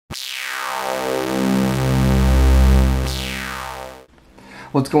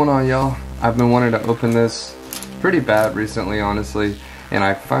What's going on, y'all? I've been wanting to open this pretty bad recently, honestly, and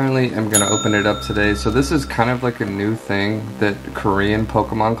I finally am gonna open it up today. So this is kind of like a new thing that Korean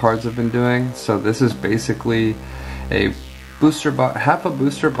Pokemon cards have been doing. So this is basically a booster box, half a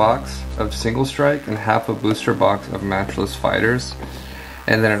booster box of Single Strike and half a booster box of Matchless fighters.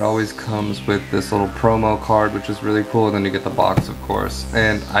 And then it always comes with this little promo card, which is really cool, and then you get the box, of course.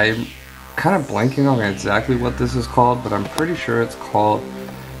 And I'm kind of blanking on exactly what this is called, but I'm pretty sure it's called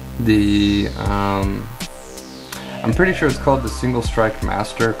the Single Strike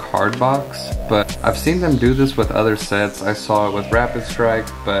Master card box. But I've seen them do this with other sets. I saw it with Rapid Strike,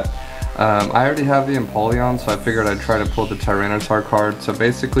 but I already have the Empoleon, so I figured I'd try to pull the Tyranitar card. So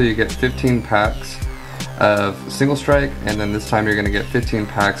basically you get 15 packs of Single Strike, and then this time you're going to get 15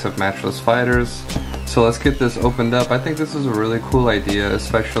 packs of Matchless fighters. So let's get this opened up. I think this is a really cool idea,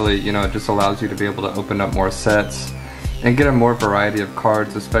 especially, you know, it just allows you to be able to open up more sets and get a more variety of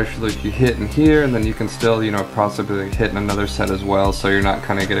cards, especially if you hit in here, and then you can still, you know, possibly hit in another set as well, so you're not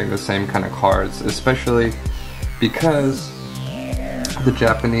kind of getting the same kind of cards, especially because the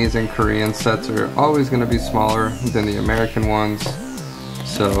Japanese and Korean sets are always going to be smaller than the American ones.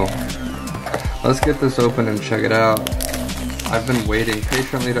 So let's get this open and check it out. I've been waiting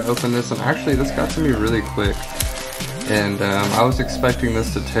patiently to open this, and actually this got to me really quick. And I was expecting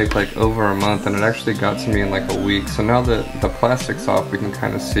this to take like over a month, and it actually got to me in like a week. So now that the plastic's off, we can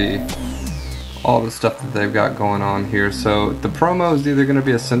kind of see all the stuff that they've got going on here. So the promo is either going to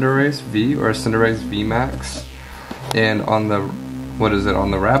be a Cinderace V or a Cinderace V Max. And on the,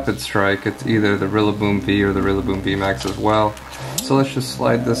 on the Rapid Strike, it's either the Rillaboom V or the Rillaboom V Max as well. So let's just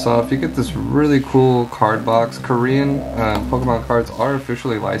slide this off. You get this really cool card box. Korean Pokemon cards are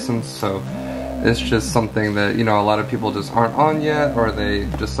officially licensed, so it's just something that, you know, a lot of people just aren't on yet, or they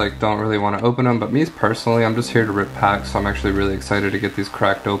just like don't really want to open them. But me personally, I'm just here to rip packs, so I'm actually really excited to get these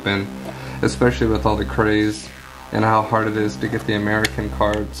cracked open, especially with all the craze and how hard it is to get the American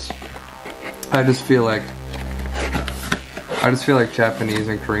cards. I just feel like Japanese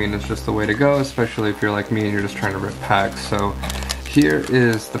and Korean is just the way to go, especially if you're like me and you're just trying to rip packs. So here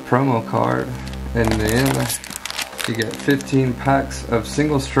is the promo card, and then you get 15 packs of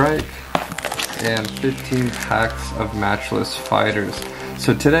Single Strike and 15 packs of Matchless fighters.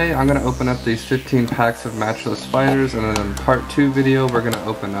 So today I'm going to open up these 15 packs of Matchless fighters, and then in part 2 video we're going to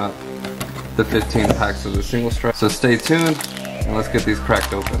open up the 15 packs of the Single Strike. So stay tuned and let's get these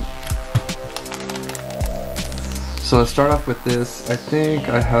cracked open. So let's start off with this. I think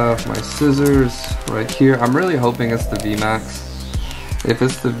I have my scissors right here. I'm really hoping it's the V Max. If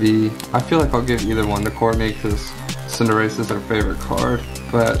it's the V, I feel like I'll give either one to Courtney because Cinderace is her favorite card.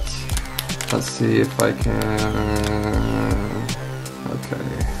 But let's see if I can. Okay.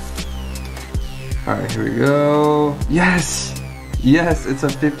 Alright, here we go. Yes! Yes, it's a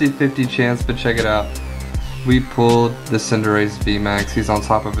 50-50 chance, but check it out. We pulled the Cinderace V Max. He's on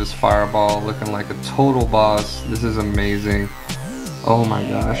top of his Fireball, looking like a total boss. This is amazing. Oh my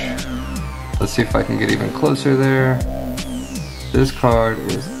gosh. Let's see if I can get even closer there. This card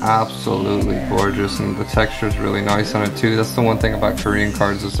is absolutely gorgeous, and the texture is really nice on it too. That's the one thing about Korean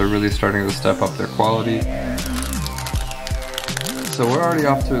cards, is they're really starting to step up their quality. So we're already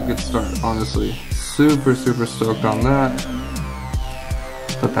off to a good start, honestly. Super stoked on that.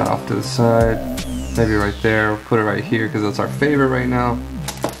 Put that off to the side. Maybe right there, put it right here because that's our favorite right now.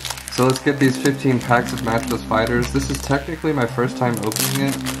 So let's get these 15 packs of Matchless fighters. This is technically my first time opening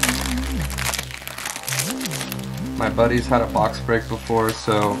it. My buddy's had a box break before,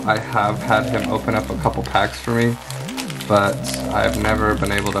 so I have had him open up a couple packs for me, but I've never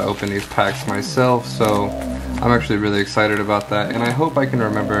been able to open these packs myself, so I'm actually really excited about that. And I hope I can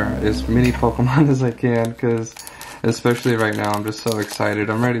remember as many Pokemon as I can, because especially right now, I'm just so excited.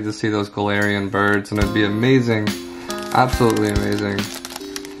 I'm ready to see those Galarian birds, and it'd be amazing, absolutely amazing,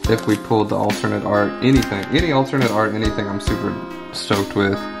 if we pulled the alternate art, anything. Any alternate art, anything, I'm super stoked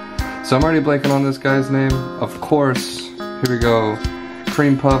with. So I'm already blanking on this guy's name. Of course, here we go.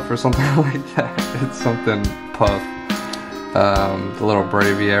 Cream Puff or something like that. It's something Puff. The little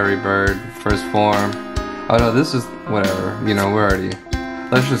Braviary bird, first form. Oh no, this is, whatever, you know, we're already,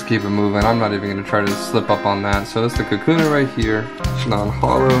 let's just keep it moving. I'm not even going to try to slip up on that. So it's the Kakuna right here,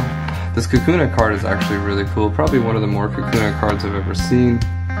 non-hollow. This Kakuna card is actually really cool. Probably one of the more Kakuna cards I've ever seen.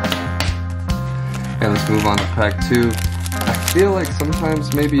 And let's move on to pack 2. I feel like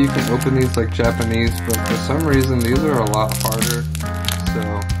sometimes maybe you can open these like Japanese, but for some reason these are a lot harder.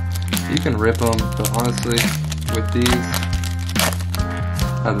 So you can rip them, but honestly, with these,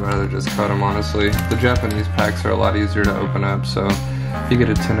 I'd rather just cut them, honestly. The Japanese packs are a lot easier to open up, so you get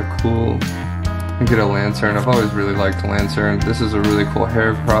a Tentacool, and get a Lantern. I've always really liked Lantern. This is a really cool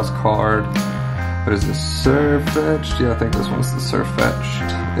Heracross card. What is this? Surfetched? Yeah, I think this one's the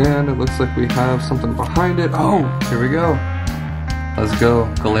Surfetched. And it looks like we have something behind it. Oh, here we go. Let's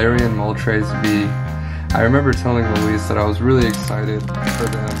go. Galarian Moltres V. I remember telling Luis that I was really excited for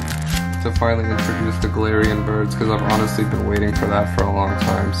them to finally introduce the Galarian birds, because I've honestly been waiting for that for a long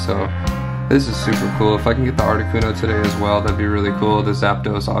time. So this is super cool. If I can get the Articuno today as well, that'd be really cool. The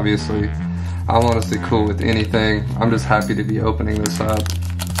Zapdos, obviously. I'm honestly cool with anything. I'm just happy to be opening this up.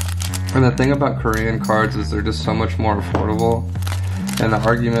 And the thing about Korean cards is they're just so much more affordable. And the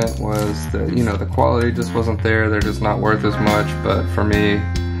argument was that, you know, the quality just wasn't there. They're just not worth as much. But for me,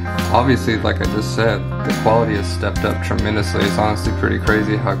 obviously, like I just said, the quality has stepped up tremendously. It's honestly pretty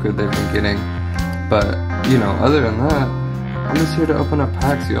crazy how good they've been getting. But, you know, other than that, I'm just here to open up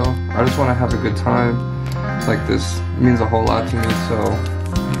packs, y'all. I just want to have a good time. Like, this means a whole lot to me. So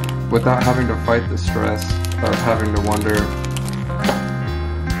without having to fight the stress of having to wonder,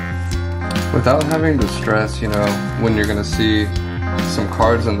 without having to stress, you know, when you're gonna see some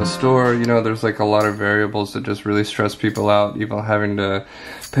cards in the store, you know, there's like a lot of variables that just really stress people out, even having to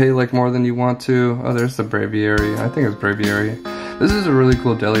pay like more than you want to. Oh, there's the Braviary. I think it's Braviary. This is a really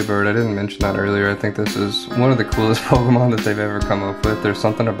cool Delibird. I didn't mention that earlier. I think this is one of the coolest Pokemon that they've ever come up with. There's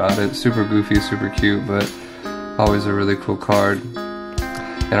something about it. Super goofy, super cute, but always a really cool card.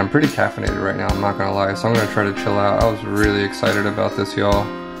 And I'm pretty caffeinated right now, I'm not gonna lie, so I'm gonna try to chill out. I was really excited about this, y'all.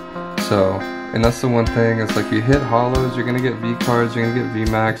 So, and that's the one thing, it's like you hit holos, you're gonna get V cards, you're gonna get V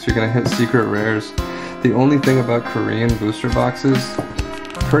Max, you're gonna hit secret rares. The only thing about Korean booster boxes,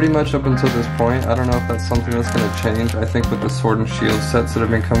 pretty much up until this point, I don't know if that's something that's gonna change. I think with the Sword and Shield sets that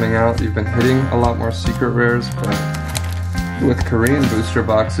have been coming out, you've been hitting a lot more secret rares, but with Korean booster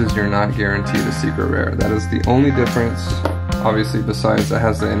boxes, you're not guaranteed a secret rare. That is the only difference. Obviously, besides it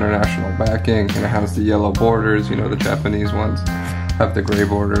has the international backing and it has the yellow borders, you know, the Japanese ones have the gray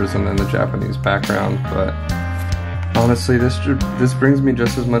borders and then the Japanese background. But honestly, this brings me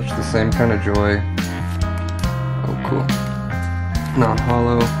just as much the same kind of joy. Oh, cool.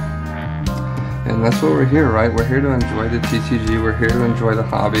 Non-holo. And that's what we're here, right? We're here to enjoy the TCG. We're here to enjoy the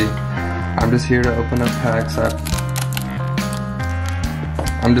hobby. I'm just here to open up packs.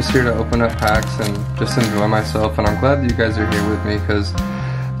 I'm just here to open up packs and just enjoy myself, and I'm glad that you guys are here with me, because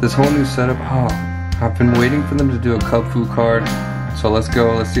this whole new setup, I've been waiting for them to do a Cubfu card, so let's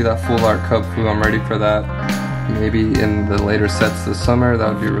go, let's see that full art Cubfu. I'm ready for that. Maybe in the later sets this summer,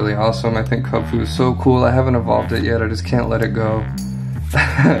 that would be really awesome. I think Cubfu is so cool. I haven't evolved it yet, I just can't let it go.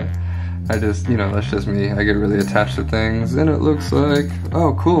 I just, you know, that's just me. I get really attached to things, and it looks like,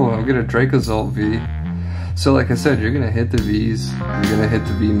 oh cool, I'll get a Dracozolt V. So like I said, you're gonna hit the Vs, you're gonna hit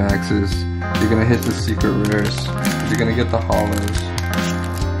the V Maxes, you're gonna hit the secret rares, you're gonna get the holos.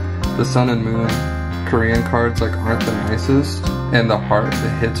 The Sun and Moon Korean cards like aren't the nicest, and the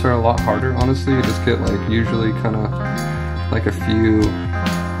hits are a lot harder, honestly. You just get like usually kind of like a few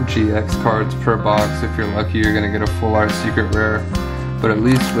GX cards per box. If you're lucky, you're gonna get a full art secret rare. But at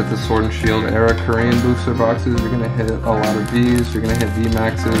least with the Sword and Shield era Korean booster boxes, you're going to hit a lot of Vs, you're going to hit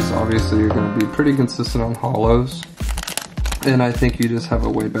V-Maxes, obviously you're going to be pretty consistent on holos. And I think you just have a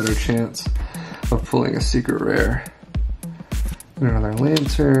way better chance of pulling a secret rare. Another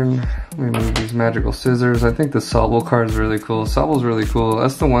Lantern, we move these magical scissors. I think the Sobble card is really cool. Sobble's really cool,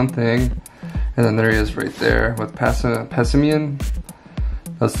 that's the one thing. And then there he is right there with Passimian.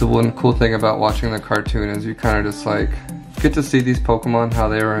 That's the one cool thing about watching the cartoon, is you kind of just like, get to see these Pokemon how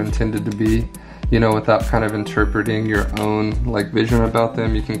they were intended to be, you know, without kind of interpreting your own like vision about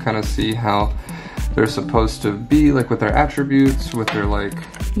them. You can kind of see how they're supposed to be, like with their attributes, with their like,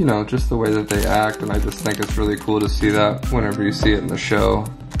 you know, just the way that they act. And I just think it's really cool to see that whenever you see it in the show,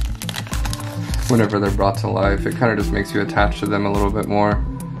 whenever they're brought to life. It kind of just makes you attached to them a little bit more.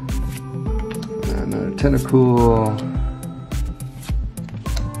 And a Tentacool.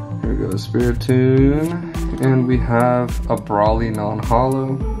 Here we go, Spiritomb. And we have a Brawly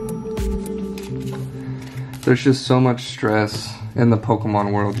non-holo. There's just so much stress in the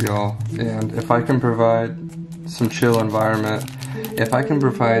Pokemon world, y'all. And if I can provide some chill environment, if I can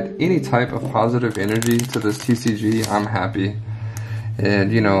provide any type of positive energy to this TCG, I'm happy.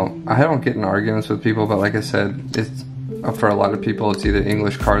 And you know, I don't get in arguments with people, but like I said, it's for a lot of people, it's either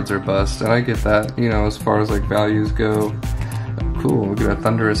English cards or bust. And I get that, you know, as far as like values go. Cool, we get a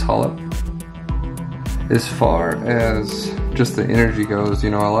Thundurus Holo. As far as just the energy goes, you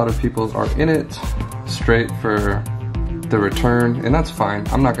know, a lot of people are in it straight for the return, and that's fine.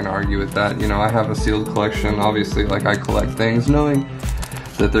 I'm not going to argue with that. You know, I have a sealed collection. Obviously, like, I collect things knowing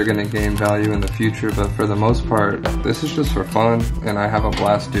that they're going to gain value in the future, but for the most part, this is just for fun, and I have a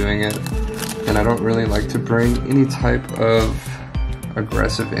blast doing it. and I don't really like to bring any type of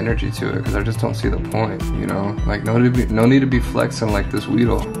aggressive energy to it because I just don't see the point, you know? Like, no need to be flexing like this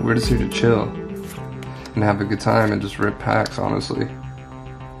Weedle. We're just here to chill and have a good time and just rip packs, honestly.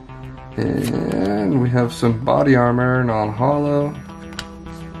 And we have some body armor non-holo.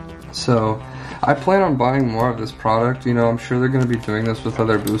 So I plan on buying more of this product. You know, I'm sure they're going to be doing this with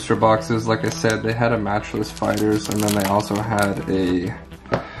other booster boxes. Like I said, they had a Matchless Fighters, and then they also had a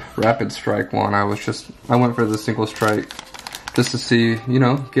Rapid Strike one. I went for the single strike just to see, you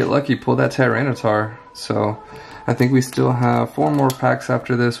know, get lucky, pull that Tyranitar. So I think we still have 4 more packs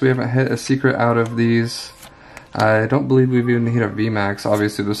after this. We haven't hit a secret out of these. I don't believe we've even hit a VMAX,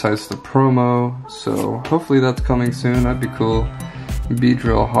 obviously, besides the promo. So hopefully that's coming soon. That'd be cool.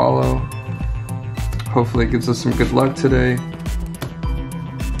 Beedrill Holo. Hopefully it gives us some good luck today.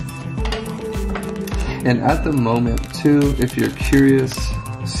 And at the moment too, if you're curious,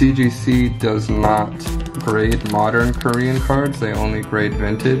 CGC does not grade modern Korean cards. They only grade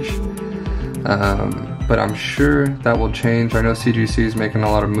vintage. But I'm sure that will change. I know CGC is making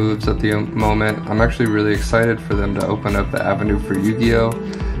a lot of moves at the moment. I'm actually really excited for them to open up the avenue for Yu-Gi-Oh!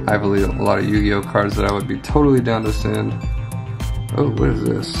 I have a lot of Yu-Gi-Oh! Cards that I would be totally down to send. Oh, what is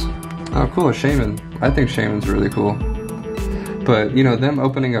this? Oh, cool, a Shaman. I think Shaman's really cool. But, you know, them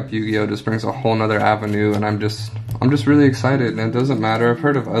opening up Yu-Gi-Oh! Just brings a whole nother avenue, and I'm just really excited, and it doesn't matter. I've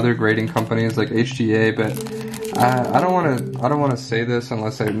heard of other grading companies like HGA, but I don't want to say this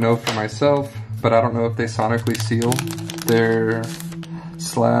unless I know for myself. But I don't know if they sonically seal their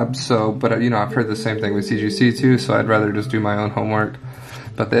slabs. So, but you know, I've heard the same thing with CGC too. So I'd rather just do my own homework.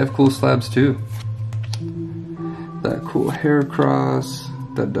 But they have cool slabs too. That cool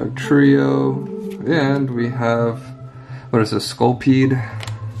Heracross, that Doug Trio, and we have, what is this, Sculpede?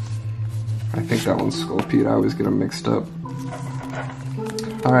 I think that one's Sculpede. I always get them mixed up.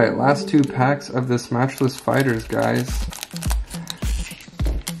 All right, last 2 packs of this Matchless Fighters, guys.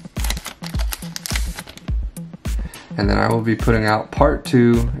 And then I will be putting out part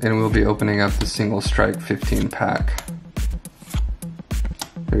 2, and we'll be opening up the single strike 15 pack.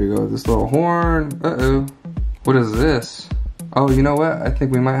 There you go, this little horn. Uh-oh. What is this? Oh, you know what? I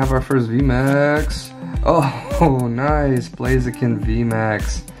think we might have our first VMAX. Oh, nice. Blaziken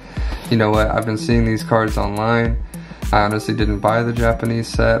VMAX. You know what? I've been seeing these cards online. I honestly didn't buy the Japanese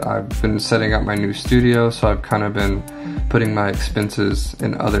set. I've been setting up my new studio, so I've kind of been putting my expenses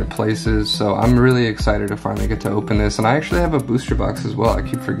in other places. So I'm really excited to finally get to open this. And I actually have a booster box as well. I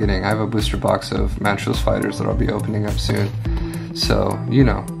keep forgetting. I have a booster box of Matchless Fighters that I'll be opening up soon. So, you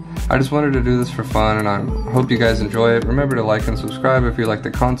know, I just wanted to do this for fun, and I hope you guys enjoy it. Remember to like and subscribe if you like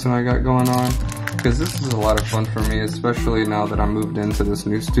the content I got going on, because this is a lot of fun for me, especially now that I'm moved into this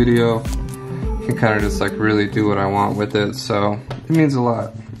new studio. Can kind of just like really do what I want with it, so it means a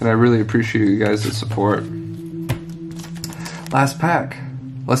lot, and I really appreciate you guys' support. Last pack.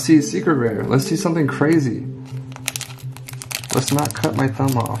 Let's see a secret rare. Let's see something crazy. Let's not cut my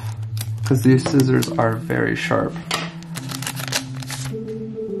thumb off, because these scissors are very sharp.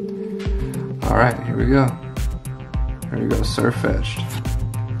 Alright, here we go. Here we go, Surfetched.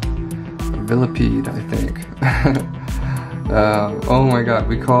 Villipede, I think. Oh my god,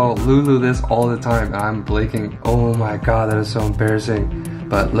 we call Lulu this all the time, and I'm blanking. Oh my god, that is so embarrassing.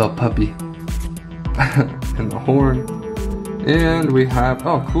 But little puppy. And the horn. And we have,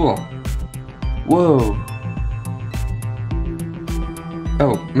 oh cool. Whoa.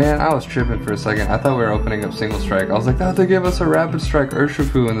 Oh man, I was tripping for a second. I thought we were opening up single strike. I was like, oh, they gave us a Rapid Strike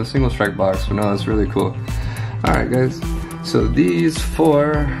Urshifu in the single strike box. But no, that's really cool. Alright guys. So these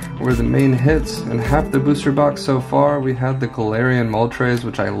 4 were the main hits, and half the booster box so far. We had the Galarian Moltres,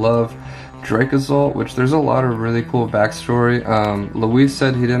 which I love, Dracozolt, which there's a lot of really cool backstory. Luis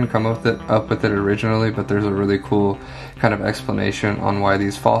said he didn't come up with it originally, but there's a really cool kind of explanation on why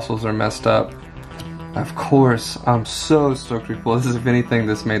these fossils are messed up. Of course, I'm so stoked to pull this. If anything,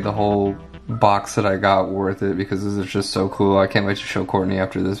 this made the whole box that I got worth it, because this is just so cool. I can't wait to show Courtney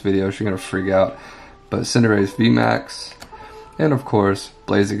after this video. She's gonna freak out. But Cinderace VMAX. And of course,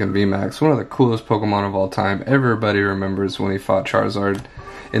 Blaziken VMAX, one of the coolest Pokemon of all time. Everybody remembers when he fought Charizard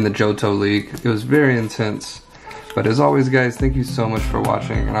in the Johto League. It was very intense. But as always guys, thank you so much for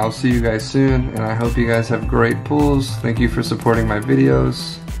watching, and I'll see you guys soon, and I hope you guys have great pulls. Thank you for supporting my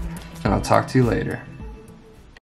videos, and I'll talk to you later.